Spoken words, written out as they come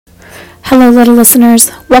Hello, little listeners.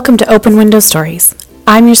 Welcome to Open Window Stories.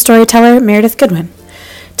 I'm your storyteller, Meredith Goodwin.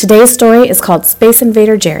 Today's story is called Space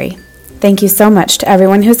Invader Gerry. Thank you so much to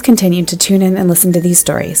everyone who's continued to tune in and listen to these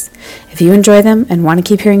stories. If you enjoy them and want to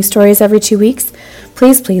keep hearing stories every 2 weeks,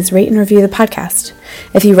 please rate and review the podcast.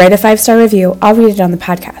 If you write a 5-star review, I'll read it on the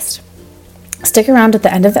podcast. Stick around at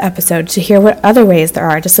the end of the episode to hear what other ways there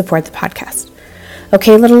are to support the podcast.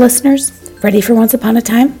 Okay, little listeners, ready for Once Upon a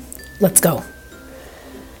Time? Let's go.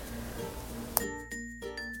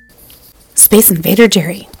 Space Invader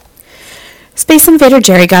Gerry. Space Invader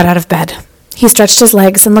Gerry got out of bed. He stretched his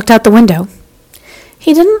legs and looked out the window.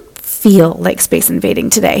 He didn't feel like space invading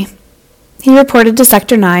today. He reported to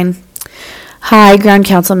Sector 9. "Hi, Ground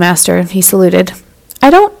Council Master," he saluted. "I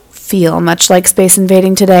don't feel much like space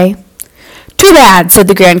invading today." "Too bad," said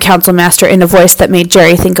the Grand Council Master in a voice that made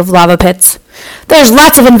Gerry think of lava pits. "There's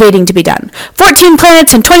lots of invading to be done. 14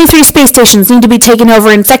 planets and 23 space stations need to be taken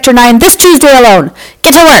over in Sector 9 this Tuesday alone.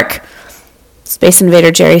 Get to work!" Space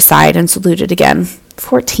Invader Gerry sighed and saluted again.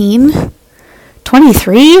 14?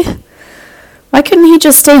 23? Why couldn't he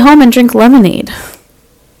just stay home and drink lemonade?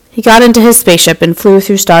 He got into his spaceship and flew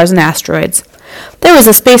through stars and asteroids. There was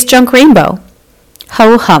a space junk rainbow.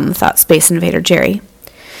 Ho-hum, thought Space Invader Gerry.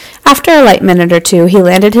 After a light minute or two, he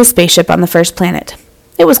landed his spaceship on the first planet.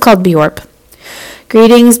 It was called Bjorp.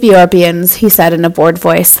 "Greetings, Bjorpians," he said in a bored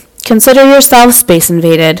voice. "Consider yourselves space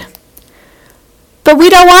invaded." "But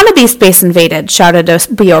we don't want to be space invaded," shouted a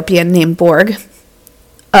Bjorpian named Borg.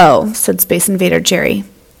 "Oh," said Space Invader Gerry.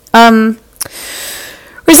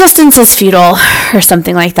 Resistance is futile," or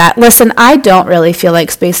something like that. "Listen, I don't really feel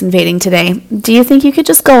like space invading today. Do you think you could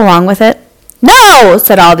just go along with it?" "No!"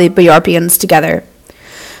 said all the Bjorpians together.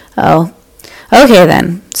 "Oh, okay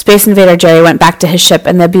then." Space Invader Gerry went back to his ship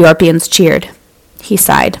and the Bjorpians cheered. He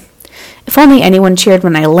sighed. "If only anyone cheered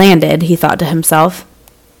when I landed," he thought to himself.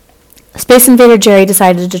 Space Invader Gerry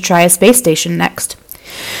decided to try a space station next.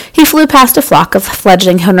 He flew past a flock of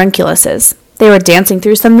fledgling homunculuses. They were dancing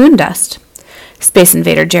through some moon dust. Space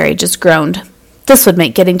Invader Gerry just groaned. This would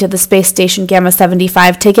make getting to the space station Gamma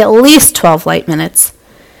 75 take at least 12 light minutes.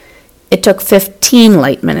 It took 15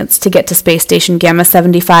 light minutes to get to space station Gamma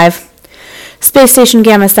 75. Space station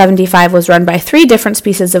Gamma 75 was run by 3 different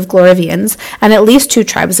species of Glorivians and at least 2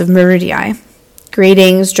 tribes of Merudii.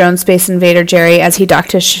 "Greetings," droned Space Invader Gerry as he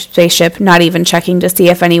docked his spaceship, not even checking to see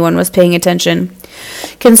if anyone was paying attention.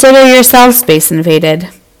 "Consider yourself space invaded."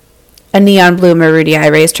 A neon blue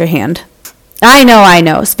Merudii raised her hand. I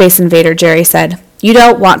know, Space Invader Gerry said. "You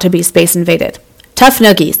don't want to be space invaded. Tough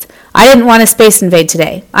noogies. I didn't want to space invade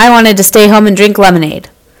today. I wanted to stay home and drink lemonade."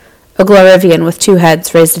 A Glorivian with 2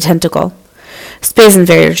 heads raised a tentacle. Space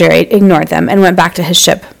Invader Gerry ignored them and went back to his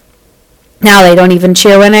ship. "Now they don't even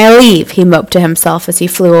cheer when I leave," he moped to himself as he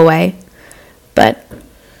flew away. "But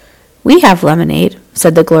we have lemonade,"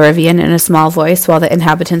 said the Glorivian in a small voice while the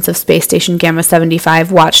inhabitants of Space Station Gamma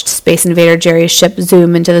 75 watched Space Invader Gerry's ship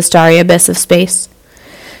zoom into the starry abyss of space.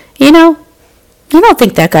 "You know, I don't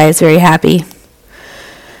think that guy is very happy."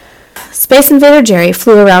 Space Invader Gerry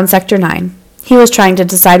flew around Sector 9. He was trying to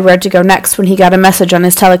decide where to go next when he got a message on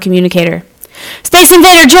his telecommunicator. "Space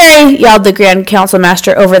Invader Gerry!" yelled the Grand Council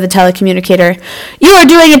Master over the telecommunicator. "You are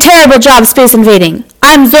doing a terrible job space invading.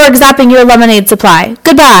 I'm Zorg zapping your lemonade supply.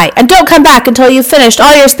 Goodbye, and don't come back until you've finished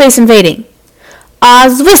all your space invading."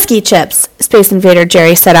 "Oz whiskey chips," Space Invader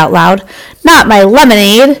Gerry said out loud. "Not my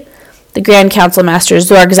lemonade." The Grand Council Master's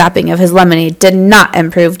Zorg zapping of his lemonade did not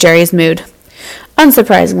improve Gerry's mood.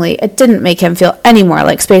 Unsurprisingly, it didn't make him feel any more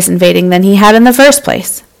like space invading than he had in the first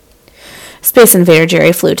place. Space Invader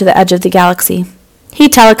Gerry flew to the edge of the galaxy. He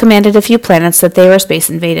telecommanded a few planets that they were space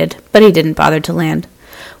invaded, but he didn't bother to land.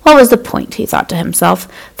 What was the point, he thought to himself.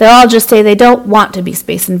 They'll all just say they don't want to be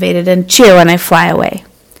space invaded and cheer when I fly away.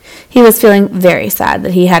 He was feeling very sad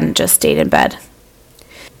that he hadn't just stayed in bed.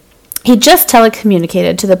 He just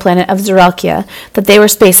telecommunicated to the planet of Zeralkia that they were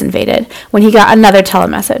space invaded when he got another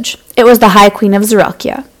telemessage. It was the High Queen of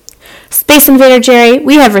Zeralkia. "Space Invader Gerry,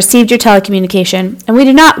 we have received your telecommunication, and we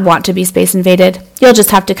do not want to be space invaded. You'll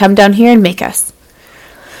just have to come down here and make us."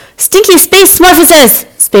 "Stinky space smurfuses!"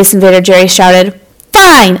 Space Invader Gerry shouted.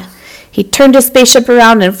 "Fine!" He turned his spaceship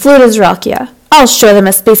around and flew to Zeralkia. "I'll show them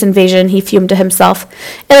a space invasion," he fumed to himself.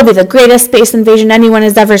 "It'll be the greatest space invasion anyone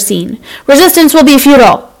has ever seen. Resistance will be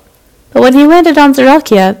futile." But when he landed on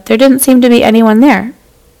Zeralkia, there didn't seem to be anyone there.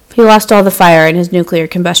 He lost all the fire in his nuclear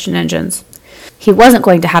combustion engines. He wasn't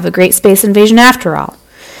going to have a great space invasion after all.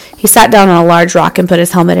 He sat down on a large rock and put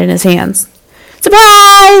his helmet in his hands.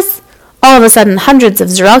 Surprise! All of a sudden, hundreds of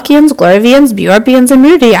Zeralkians, Glorivians, Bjorpians, and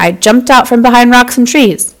Merudii jumped out from behind rocks and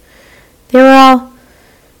trees. They were all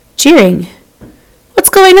cheering. What's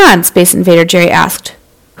going on? Space Invader Gerry asked.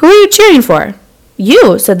 Who are you cheering for?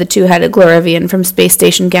 You, said the two-headed Glorivian from Space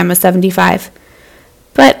Station Gamma 75.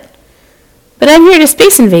 But I'm here to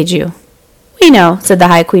space invade you. We know, said the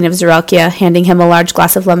High Queen of Zeralkia, handing him a large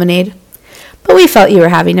glass of lemonade. But we felt you were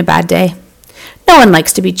having a bad day. No one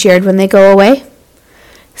likes to be cheered when they go away.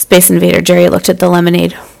 Space Invader Gerry looked at the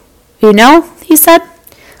lemonade. You know, he said,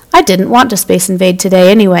 I didn't want to space invade today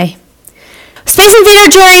anyway. Space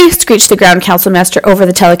Invader Gerry, screeched the ground council master over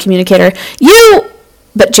the telecommunicator. You!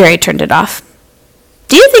 But Gerry turned it off.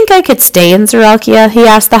 Do you think I could stay in Zeralkia? He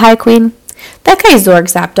asked the High Queen. That guy Zorg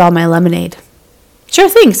zapped all my lemonade. Sure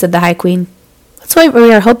thing, said the High Queen. That's what we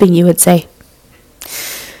were hoping you would say.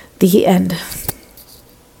 The end.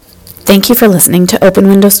 Thank you for listening to Open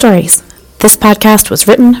Window Stories. This podcast was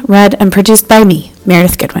written, read, and produced by me,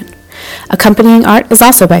 Meredith Goodwin. Accompanying art is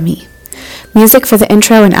also by me. Music for the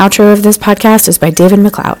intro and outro of this podcast is by David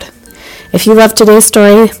McLeod. If you loved today's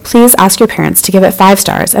story, please ask your parents to give it 5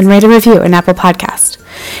 stars and write a review in Apple Podcast.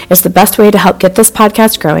 It's the best way to help get this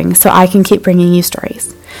podcast growing so I can keep bringing you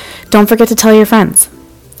stories. Don't forget to tell your friends.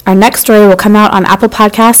 Our next story will come out on Apple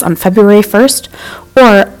Podcasts on February 1st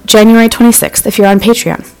or January 26th if you're on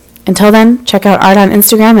Patreon. Until then, check out art on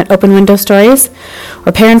Instagram at Open Window Stories.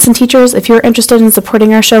 Or parents and teachers, if you're interested in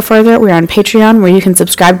supporting our show further, we're on Patreon where you can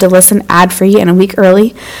subscribe to listen ad-free and a week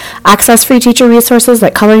early, access free teacher resources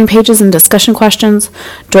like coloring pages and discussion questions,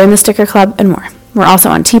 join the sticker club, and more. We're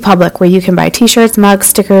also on TeePublic where you can buy t-shirts, mugs,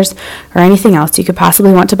 stickers, or anything else you could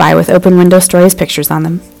possibly want to buy with Open Window Stories pictures on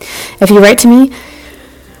them. If you write to me,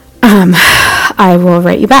 I will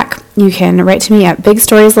write you back. You can write to me at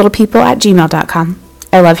bigstorieslittlepeople@gmail.com.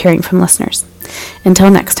 I love hearing from listeners.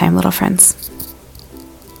 Until next time, little friends.